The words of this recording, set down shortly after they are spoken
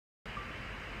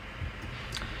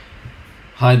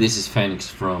Hi, this is Fenix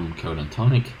from Code and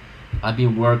Tonic. I've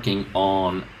been working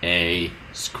on a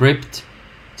script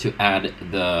to add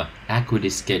the Acuity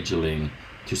Scheduling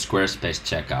to Squarespace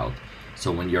checkout.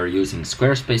 So when you're using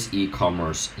Squarespace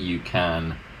e-commerce, you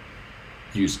can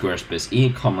use Squarespace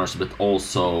e-commerce, but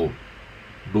also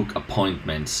book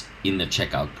appointments in the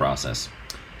checkout process.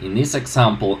 In this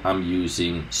example, I'm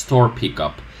using store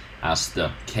pickup as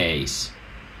the case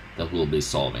that we'll be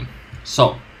solving.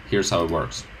 So here's how it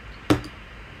works.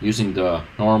 Using the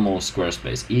normal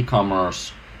Squarespace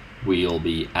e-commerce, we'll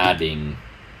be adding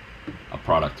a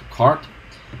product to cart.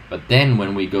 But then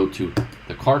when we go to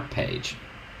the cart page,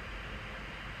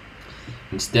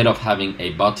 instead of having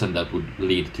a button that would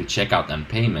lead to checkout and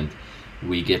payment,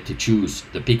 we get to choose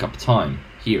the pickup time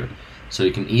here. So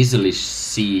you can easily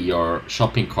see your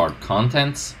shopping cart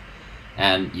contents,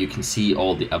 and you can see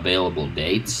all the available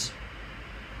dates.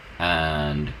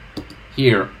 And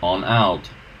here on out,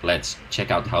 let's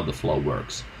check out how the flow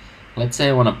works. Let's say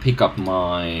I want to pick up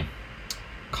my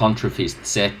Country Feast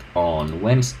set on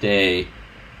Wednesday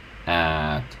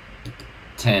at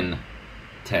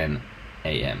 10:10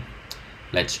 a.m.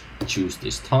 Let's choose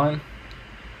this time.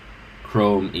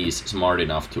 Chrome is smart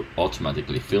enough to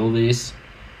automatically fill these.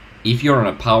 If you're on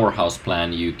a Powerhouse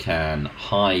plan, you can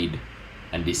hide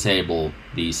and disable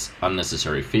these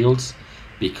unnecessary fields,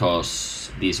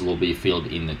 because these will be filled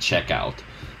in the checkout.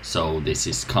 So this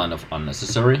is kind of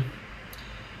unnecessary.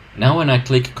 Now when I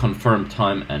click confirm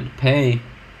time and pay,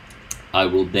 I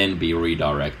will then be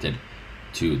redirected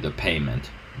to the payment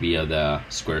via the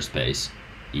Squarespace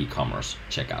e-commerce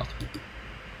checkout.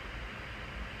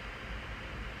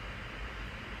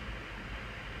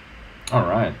 All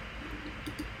right.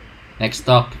 Next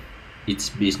up, it's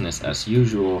business as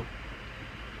usual.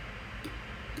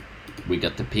 We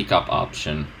got the pickup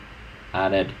option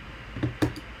added.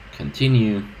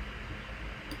 Continue.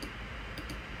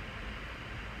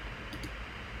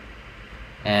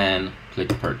 And click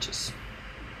purchase.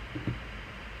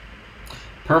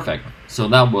 Perfect. So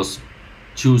that was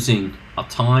choosing a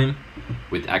time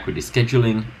with Acuity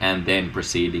Scheduling and then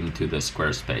proceeding to the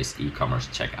Squarespace e-commerce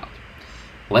checkout.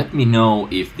 Let me know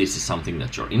if this is something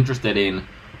that you're interested in.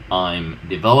 I'm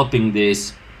developing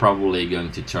this, probably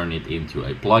going to turn it into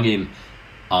a plugin.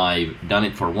 I've done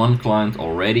it for one client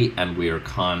already, and we're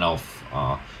kind of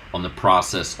on the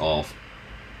process of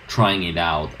trying it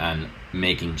out and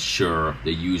making sure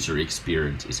the user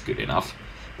experience is good enough.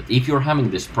 But if you're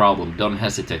having this problem, don't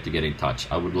hesitate to get in touch.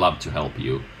 I would love to help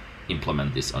you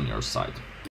implement this on your site.